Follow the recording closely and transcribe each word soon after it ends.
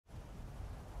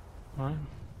Right.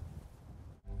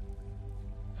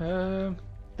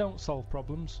 Don't solve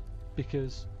problems,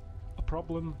 because a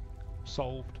problem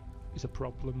solved is a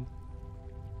problem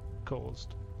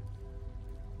caused.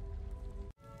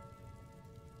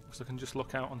 So I can just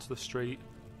look out onto the street,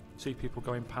 see people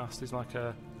going past. There's like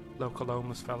a local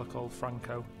homeless fella called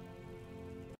Franco.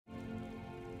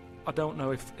 I don't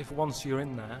know if once you're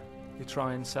in there, they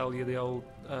try and sell you the old,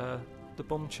 the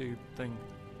bum tube thing.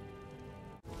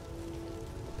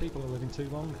 People are living too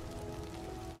long.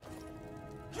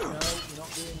 No, you're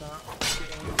not doing that.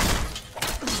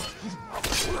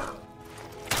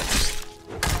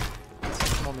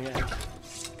 I'm on the edge.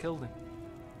 Killed him.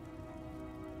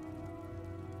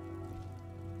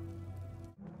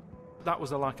 That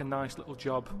was like a nice little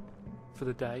job for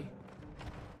the day.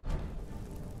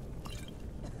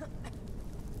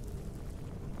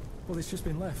 Well, it's just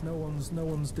been left. No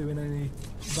one's doing any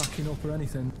backing up or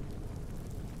anything.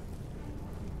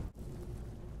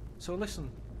 So listen,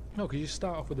 no, because you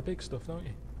start off with the big stuff, don't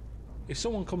you? If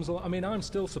someone comes along, I mean, I'm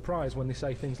still surprised when they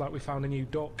say things like, we found a new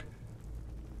duck.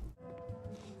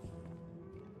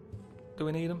 Do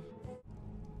we need them?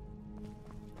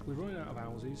 We're running out of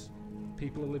houses.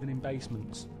 People are living in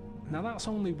basements. Now that's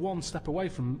only one step away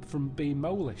from being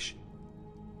molish.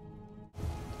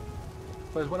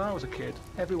 Whereas when I was a kid,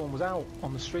 everyone was out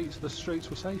on the streets. The streets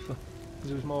were safer because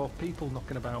there was more people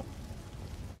knocking about.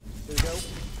 Here we go.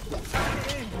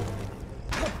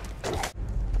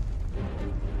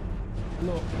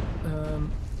 Look,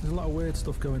 there's a lot of weird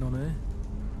stuff going on here.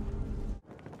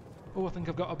 Oh, I think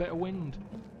I've got a bit of wind.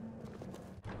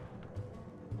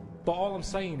 But all I'm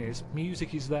saying is,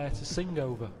 music is there to sing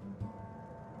over.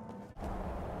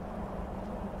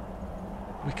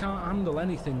 We can't handle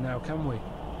anything now, can we?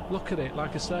 Look at it,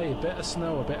 like I say, a bit of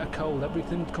snow, a bit of cold,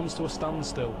 everything comes to a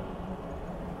standstill.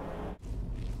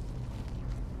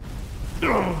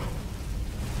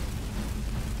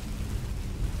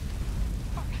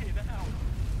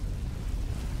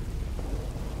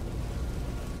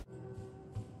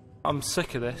 I'm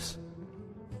sick of this.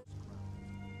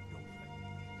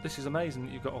 This is amazing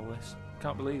that you've got all this.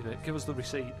 Can't believe it. Give us the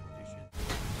receipt.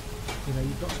 You know,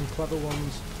 you've got some clever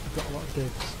ones, you've got a lot of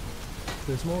dibs.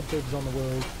 There's more dibs on the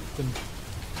world than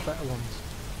better ones.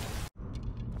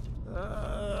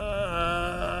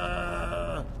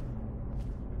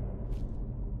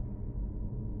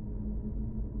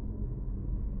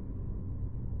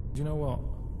 Do you know what?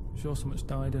 I'm sure so much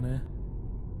died in here.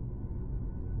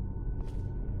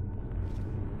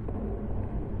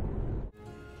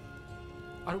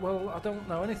 Well, I don't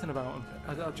know anything about them.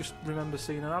 I just remember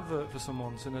seeing an advert for some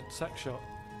once in a sex shop.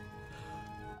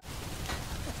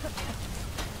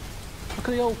 Look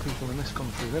at the old people in this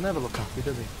country. They never look happy,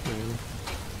 do they? Really?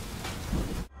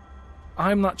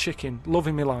 I'm that chicken,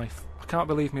 loving my life. I can't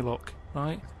believe me luck,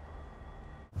 right?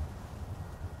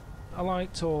 I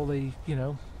liked all the, you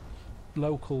know,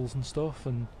 locals and stuff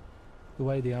and the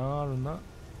way they are and that.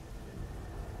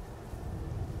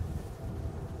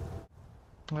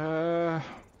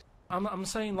 I'm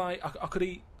saying like I could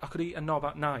eat a knob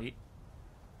at night.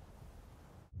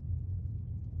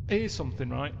 Here's something,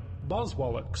 right?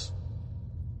 Boswallocks.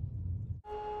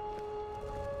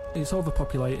 It's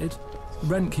overpopulated.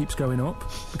 Rent keeps going up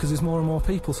because there's more and more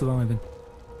people surviving.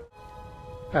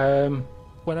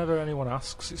 Whenever anyone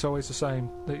asks, it's always the same.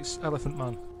 It's Elephant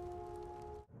Man.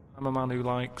 I'm a man who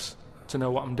likes to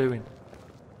know what I'm doing.